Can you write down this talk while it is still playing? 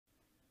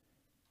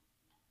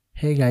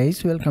Hey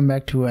guys, welcome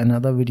back to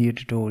another video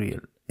tutorial.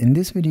 In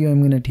this video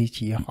I'm going to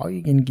teach you how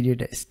you can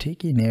create a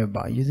sticky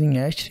navbar using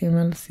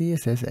HTML,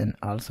 CSS and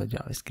also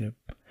JavaScript.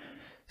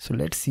 So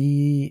let's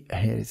see,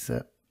 here is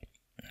a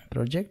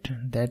project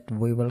that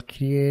we will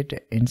create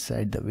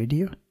inside the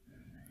video,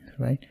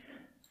 right?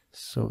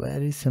 So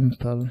very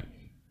simple.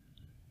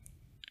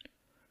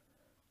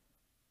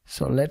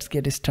 So let's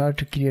get started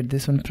to create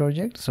this one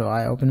project. So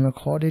I open my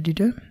code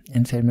editor.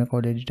 Inside my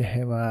code editor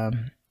have a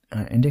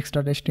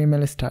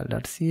index.html,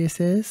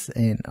 style.css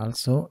and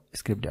also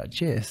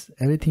script.js.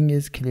 Everything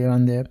is clear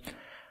on there.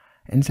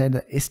 Inside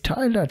the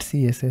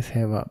style.css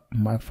have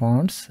my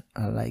fonts,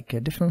 like a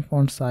different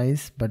font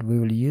size, but we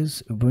will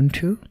use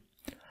Ubuntu.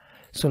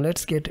 So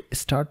let's get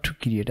start to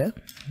create a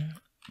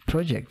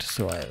project.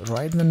 So I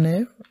write the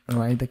name,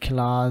 write the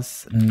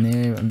class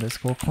name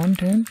underscore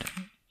content,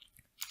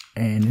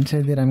 and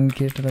inside there I'm going to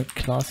create a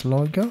class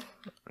logo.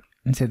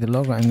 Inside the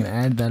logo I'm going to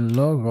add the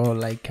logo,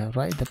 like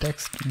write the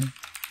text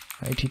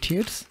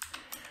attitudes.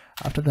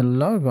 After the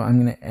logo I'm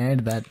going to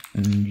add that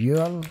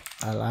UL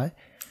li.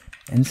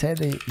 Inside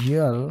the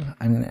UL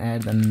I'm going to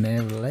add the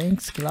nav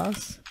links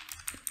class.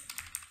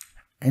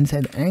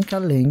 Inside the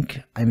anchor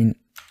link, li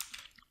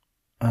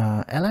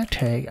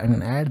tag, I'm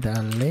going to add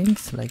the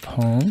links like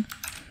home.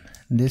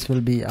 This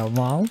will be a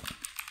wow.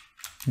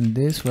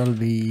 This will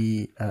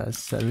be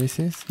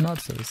services, not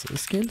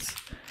services, skills.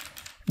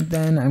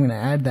 Then I'm going to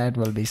add that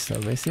will be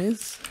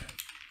services,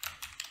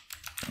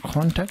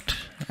 contact,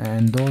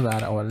 and those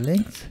are our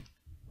links.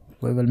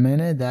 We will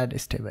manage that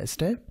step by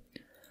step.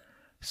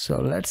 So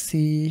let's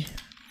see,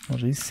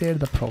 reset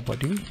the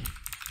property,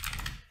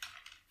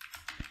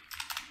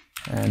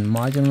 and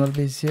margin will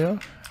be 0.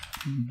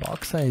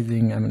 Box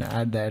sizing, I'm going to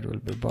add that will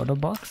be border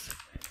box.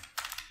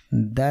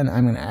 Then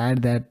I'm going to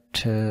add that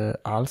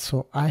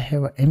also I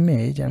have an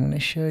image I'm going to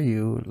show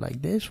you,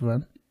 like this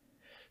one.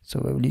 So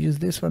we will use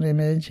this one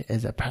image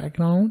as a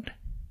background.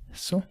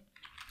 So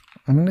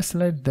I'm going to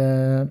select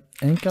the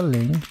anchor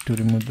link to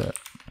remove the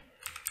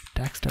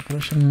text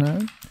operation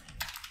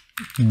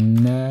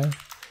nav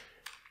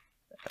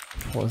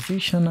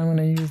position. I'm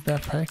going to use the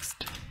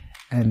text,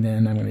 and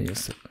then I'm going to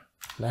use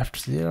left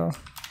 0,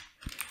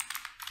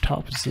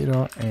 top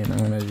 0, and I'm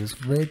going to use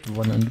width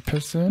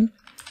 100%.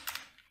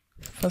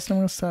 First I'm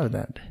going to save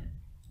that.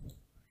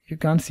 You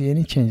can't see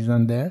any changes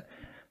on there,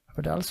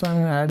 but also I'm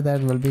going to add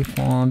that will be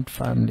font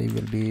family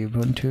will be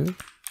Ubuntu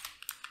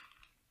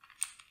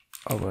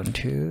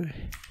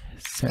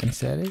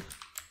sans serif.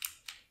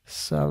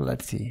 So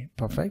let's see,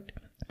 perfect.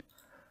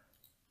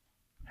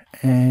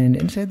 And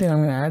inside there I'm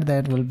going to add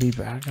that will be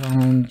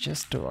background,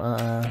 just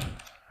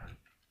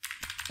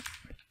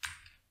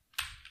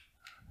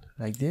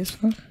like this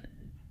one,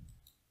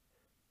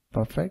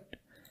 perfect.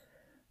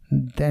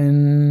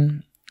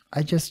 Then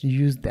I just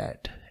use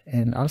that,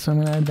 and also I'm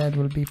going to add that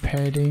will be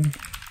padding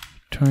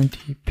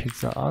 20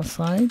 pixel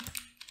outside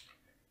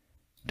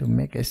to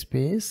make a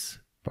space,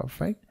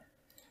 perfect.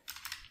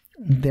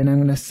 Then I'm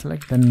going to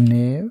select the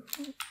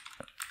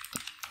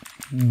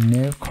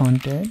nav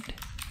content.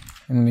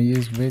 I'm going to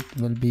use width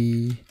will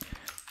be,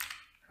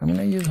 I'm going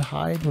to use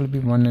height will be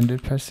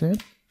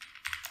 100%,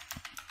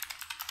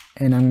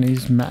 and I'm going to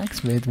use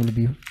max width will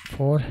be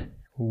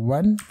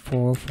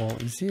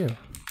 1440.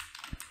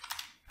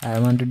 I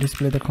want to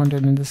display the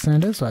content in the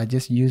center, so I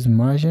just use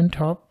margin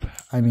auto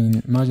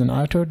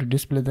to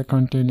display the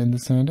content in the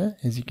center,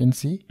 as you can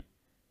see,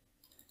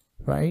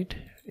 right?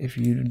 If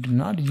you do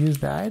not use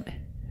that,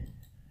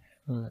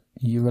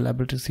 you will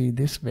able to see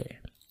this way.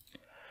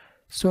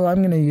 So I'm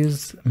going to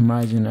use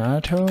margin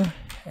auto,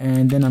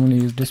 and then I'm going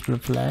to use display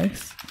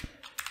flags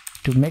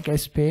to make a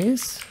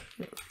space,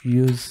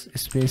 use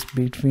space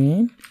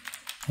between,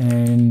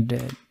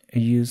 and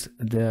use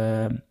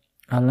the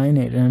align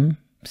item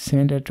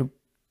center to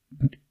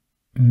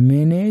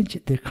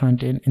manage the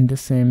content in the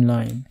same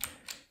line.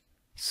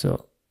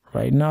 So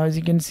right now, as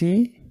you can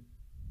see,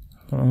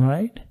 all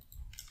right,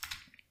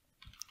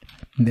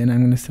 then I'm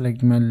going to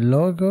select my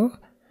logo,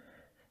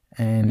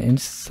 and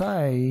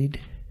inside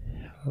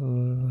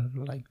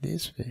like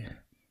this way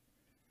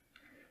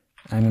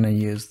I'm going to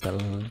use the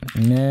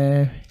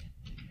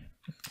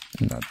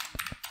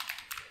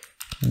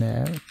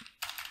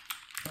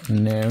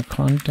nav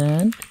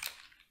content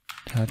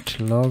that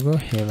logo,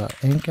 have an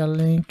anchor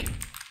link.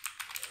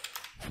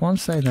 Font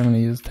size I'm going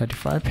to use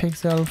 35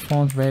 pixel.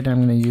 Font weight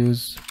I'm going to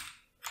use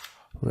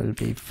will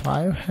be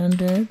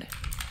 500.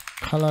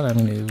 Color I'm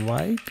going to use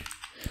white.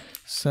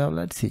 So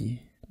let's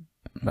see,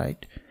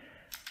 right?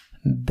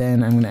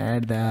 Then I'm going to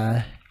add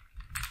the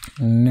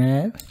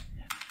nav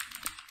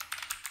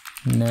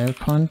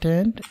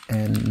content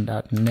and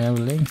that nav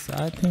links.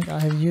 I think I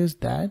have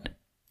used that.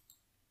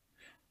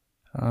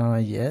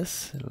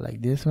 Yes,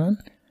 like this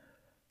one.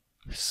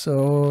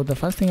 So the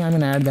first thing I'm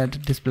going to add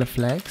that display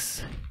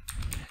flags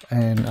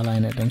and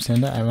align item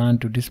center. I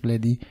want to display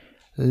the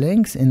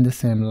links in the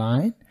same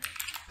line,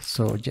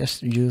 so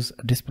just use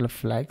display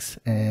flags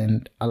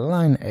and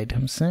align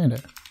item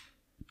center.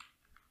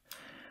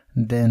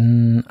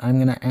 Then I'm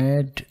gonna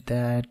add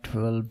that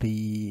will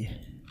be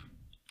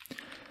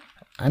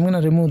I'm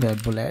gonna remove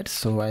that bullet,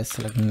 so I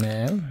select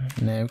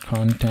nav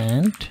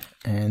content,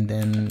 and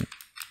then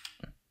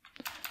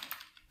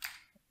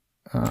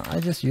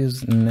I just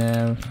use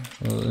nav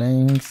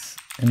links.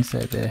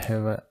 Inside there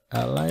have a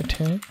ally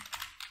tag,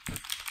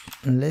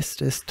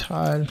 list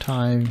style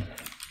type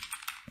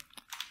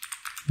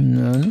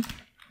none.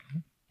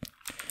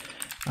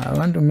 I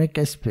want to make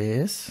a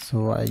space,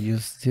 so I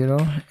use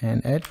 0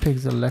 and add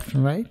pixel left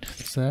and right,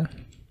 so,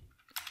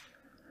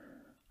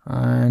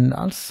 and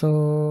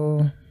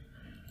also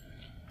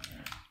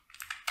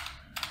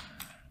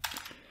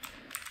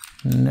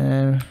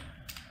nav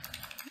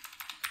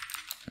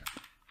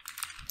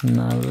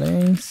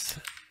links,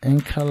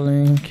 anchor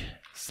link,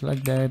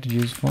 select that,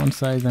 use font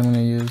size. I'm going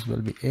to use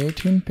will be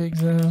 18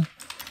 pixel,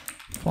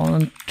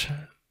 font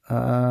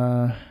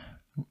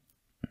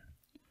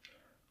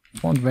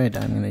weight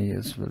I'm going to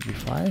use will be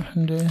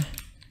 500,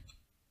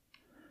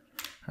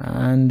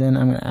 and then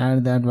I'm going to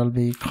add that will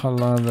be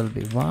color will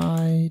be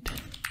white,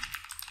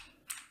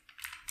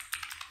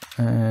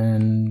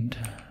 and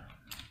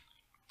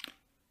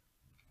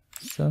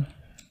so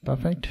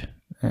perfect.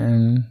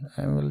 And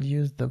I will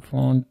use the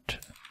font.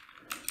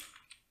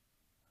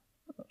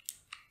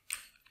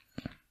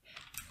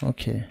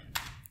 Okay,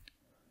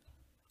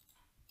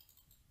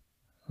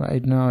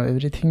 right now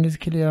everything is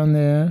clear on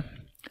there.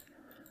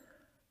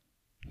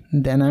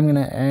 Then I'm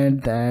gonna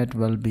add that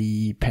will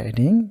be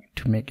padding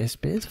to make a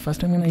space.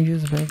 First I'm gonna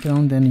use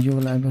background, then you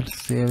will able to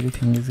see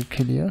everything is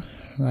clear,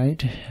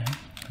 right?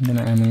 Then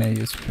I'm gonna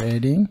use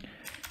padding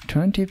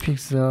 20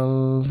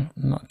 pixel,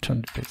 not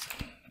 20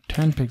 pixel,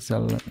 10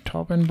 pixel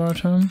top and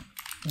bottom.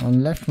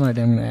 On left and right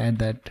I'm gonna add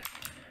that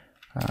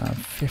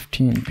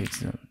 15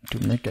 pixel to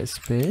make a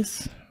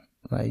space,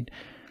 right?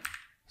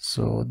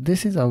 So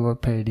this is our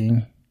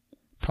padding,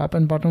 top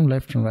and bottom,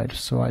 left and right,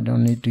 so I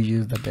don't need to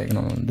use the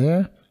background on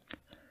there.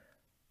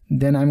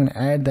 Then I'm gonna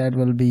add that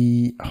will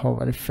be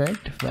hover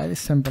effect, very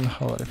simple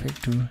hover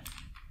effect to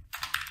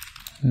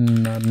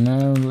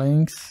nav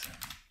links,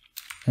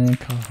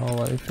 anchor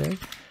hover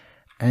effect,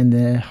 and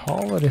the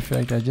hover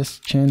effect I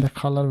just change the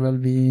color will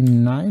be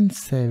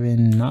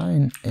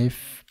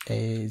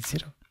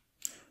 979FA0,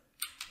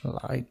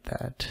 like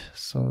that.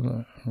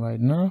 So right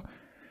now,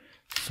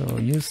 so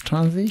use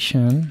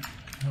transition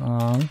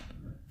on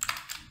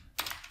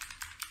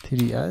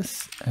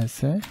 3S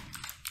SA,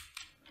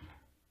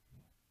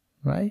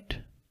 right?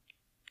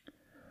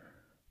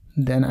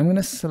 Then I'm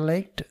gonna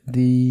select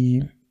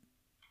the,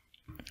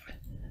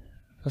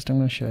 first I'm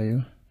gonna show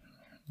you,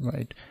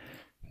 right?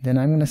 Then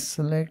I'm gonna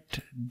select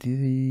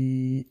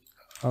the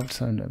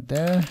outside of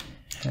there,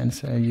 and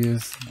so I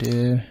use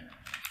the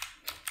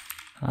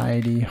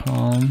ID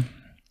home,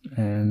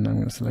 and I'm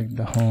gonna select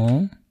the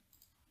home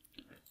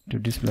to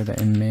display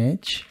the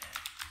image.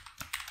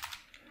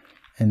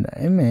 And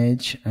the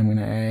image I'm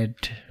gonna add,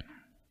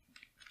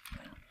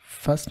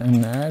 first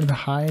I'm gonna add the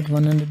height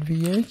 100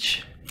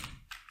 VH,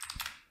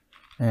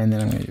 and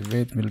then I'm gonna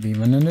weight will be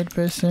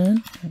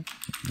 100%.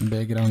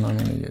 Background I'm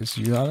gonna use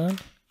URL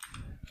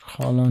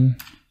colon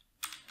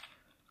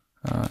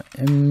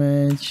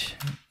image,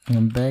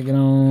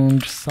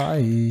 background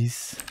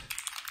size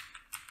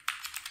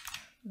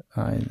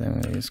I'm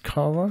gonna use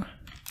cover,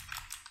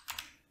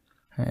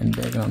 and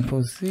background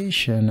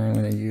position I'm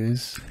gonna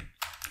use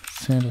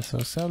center.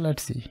 So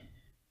let's see.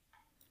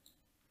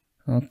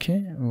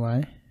 Okay,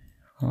 why?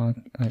 I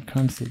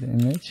can't see the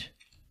image.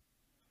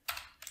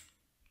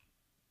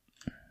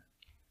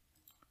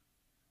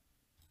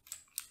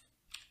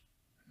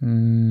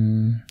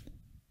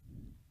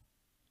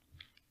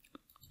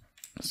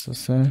 So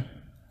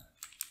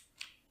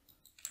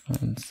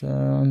and so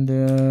on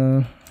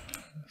there,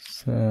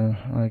 so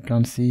I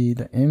can't see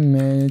the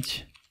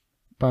image.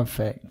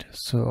 Perfect.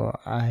 So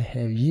I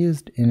have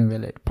used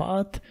invalid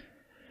path.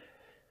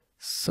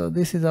 So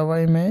this is our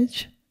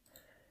image.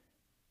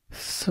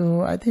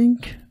 So I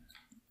think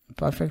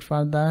perfect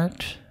for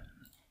that.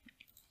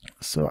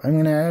 So I'm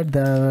gonna add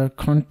the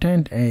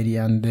content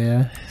area on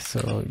there.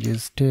 So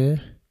use to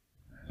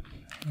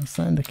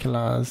assign the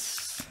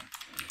class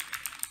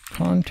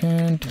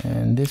content,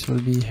 and this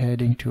will be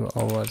heading to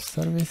our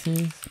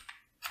services.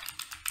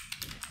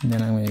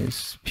 Then I'm gonna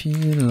use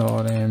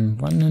plorem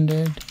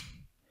 100,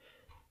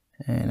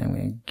 and I'm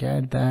gonna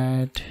get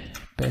that,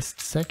 paste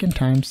second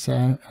time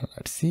save, and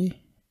let's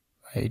see,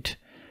 right?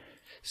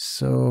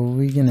 So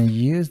we're gonna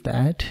use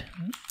that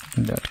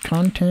dot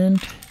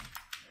content.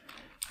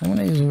 I'm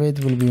gonna use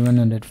width will be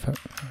 100,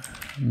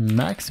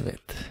 max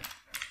width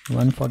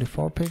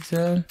 144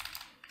 pixel,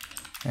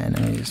 and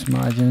I'm gonna use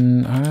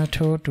margin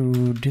auto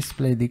to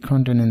display the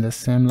content in the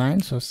same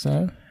line. So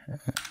save,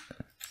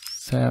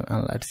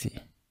 and let's see,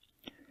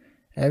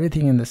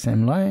 everything in the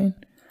same line.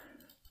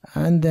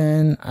 And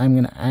then I'm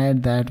gonna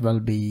add that will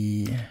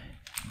be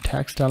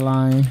text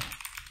align,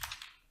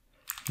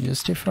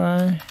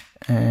 justify,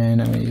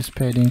 and I'm gonna use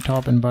padding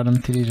top and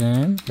bottom 3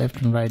 rem,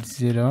 left and right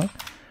 0,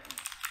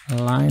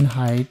 line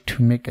height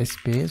to make a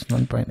space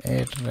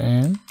 1.8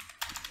 rem.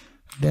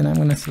 Then I'm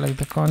gonna select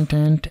the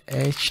content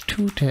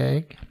h2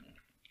 tag,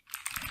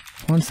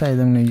 font size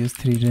I'm gonna use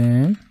 3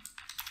 rem,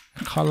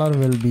 color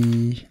will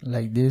be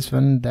like this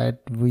one that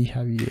we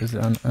have used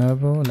on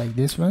Erbo, like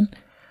this one.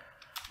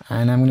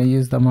 And I'm going to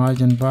use the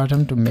margin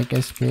bottom to make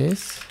a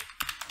space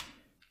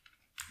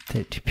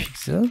 30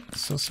 pixels.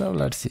 So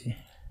let's see.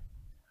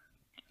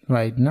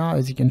 Right now,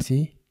 as you can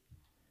see,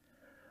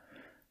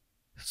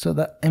 so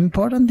the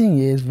important thing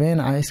is when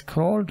I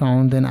scroll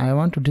down, then I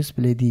want to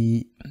display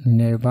the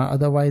navbar,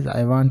 otherwise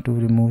I want to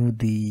remove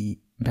the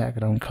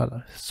background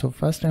color. So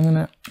first I'm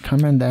gonna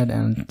comment that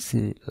and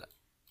see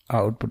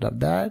output of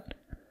that,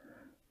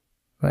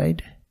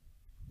 right?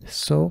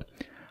 So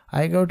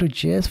I go to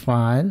JS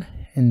file.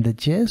 In the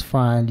JS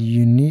file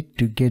you need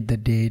to get the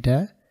data,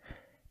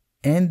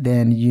 and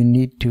then you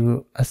need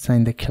to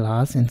assign the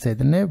class inside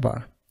the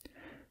navbar.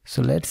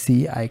 So let's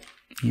see, I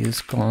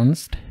use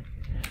const.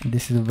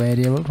 This is a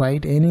variable,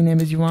 write any name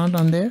as you want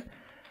on there.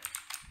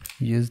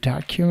 Use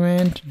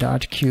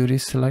document.query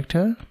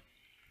selector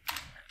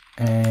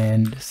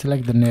and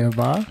select the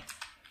navbar,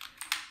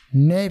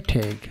 nav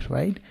tag,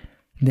 right?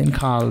 Then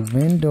call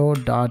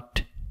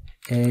window.add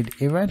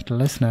event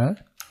listener.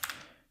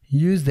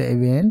 Use the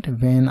event.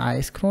 When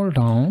I scroll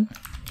down,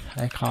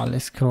 I call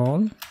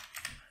scroll.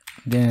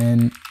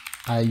 Then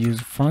I use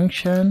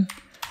function.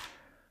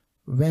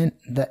 When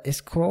the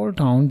scroll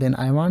down, then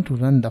I want to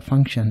run the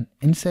function.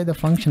 Inside the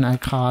function I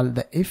call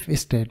the if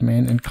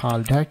statement and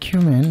call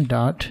document,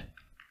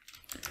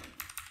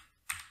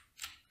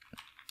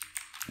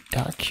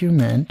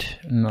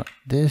 not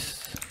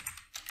this,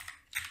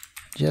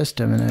 just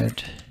a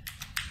minute,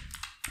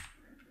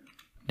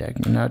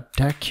 not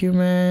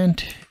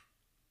document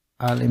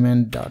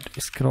element dot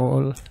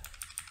scroll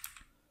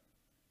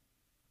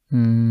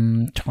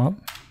top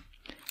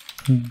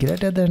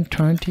greater than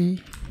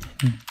 20.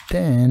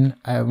 Then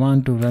I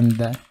want to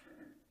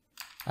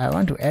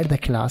add the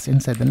class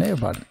inside the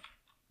navbar.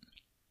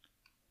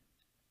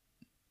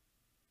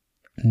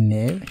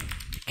 Nav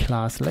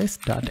class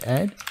list dot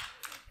add.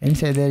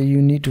 Inside there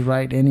you need to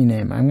write any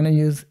name. I'm gonna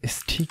use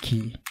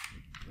sticky,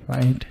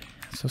 right?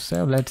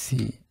 So let's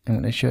see. I'm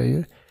gonna show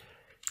you.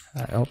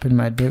 I open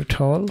my div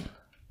tool,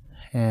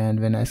 and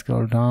when I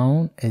scroll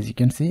down, as you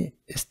can see,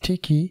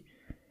 sticky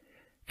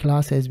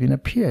class has been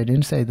appeared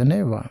inside the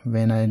navbar.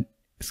 When I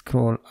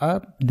scroll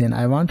up, then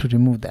I want to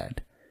remove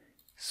that,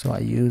 so I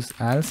use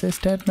else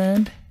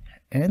statement,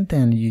 and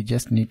then you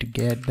just need to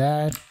get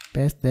that,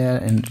 paste there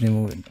and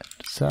remove it.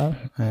 So,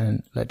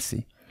 and let's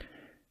see,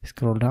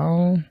 scroll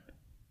down,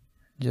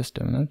 just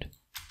a minute.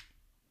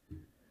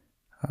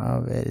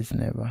 Where is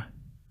navbar?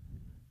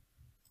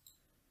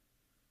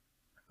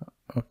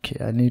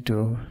 Okay, I need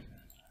to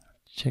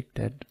check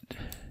that.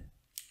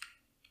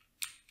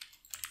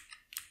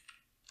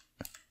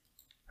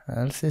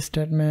 Else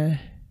statement,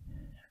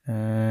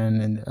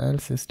 and in the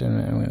else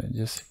statement I'm gonna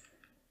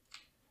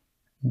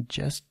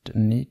just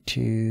need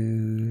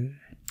to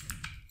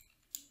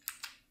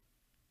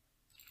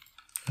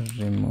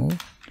remove,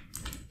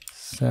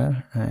 so,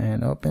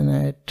 and open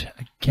it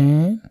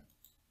again,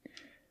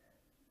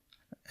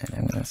 and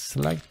I'm gonna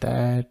select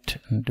that,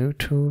 undo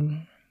tool,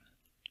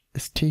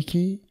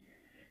 sticky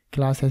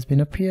class has been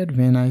appeared.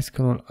 When I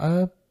scroll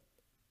up,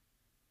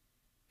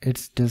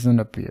 it doesn't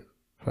appear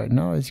right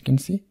now, as you can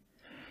see.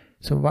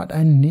 So what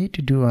I need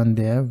to do on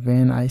there,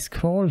 when I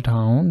scroll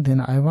down,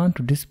 then I want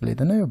to display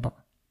the navbar,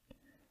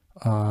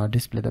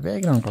 display the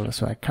background color.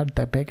 So I cut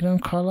the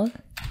background color,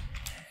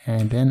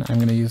 and then I'm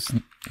going to use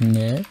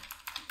nav.sticky.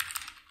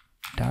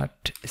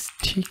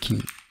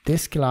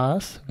 This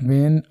class,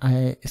 when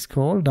I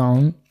scroll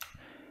down,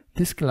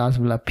 this class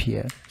will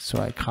appear. So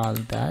I call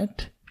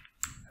that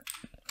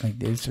like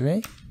this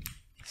way.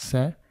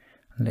 So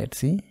let's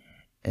see,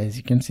 as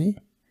you can see,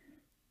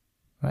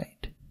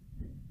 right?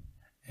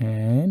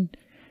 And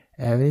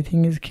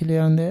everything is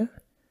clear on there.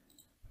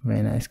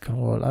 When I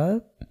scroll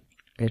up,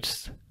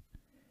 its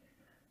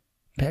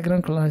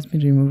background color has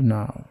been removed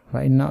now.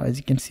 Right now, as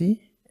you can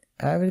see,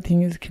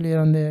 everything is clear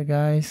on there,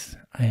 guys.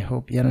 I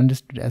hope you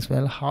understood as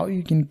well how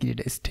you can create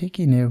a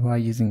sticky navbar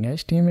using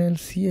HTML,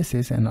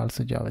 CSS and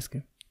also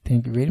JavaScript.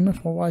 Thank you very much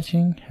for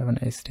watching. Have a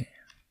nice day.